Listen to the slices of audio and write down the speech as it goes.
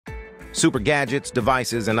Super gadgets,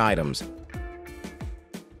 devices, and items.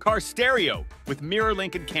 Car stereo with mirror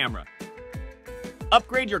link and camera.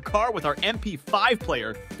 Upgrade your car with our MP5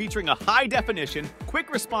 player featuring a high-definition,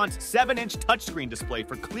 quick-response 7-inch touchscreen display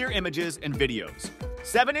for clear images and videos.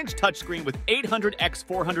 7-inch touchscreen with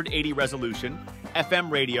 800x480 resolution, FM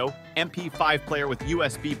radio, MP5 player with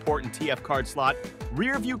USB port and TF card slot,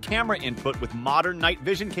 rear-view camera input with modern night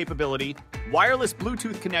vision capability, wireless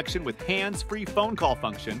Bluetooth connection with hands-free phone call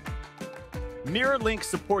function. Mirror Link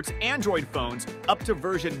supports Android phones up to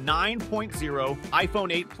version 9.0,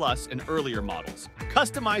 iPhone 8 Plus, and earlier models.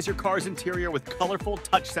 Customize your car's interior with colorful,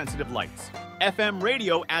 touch-sensitive lights. FM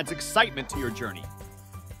radio adds excitement to your journey.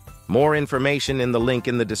 More information in the link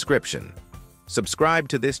in the description. Subscribe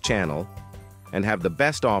to this channel and have the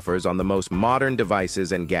best offers on the most modern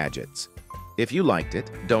devices and gadgets. If you liked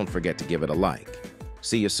it, don't forget to give it a like.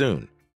 See you soon.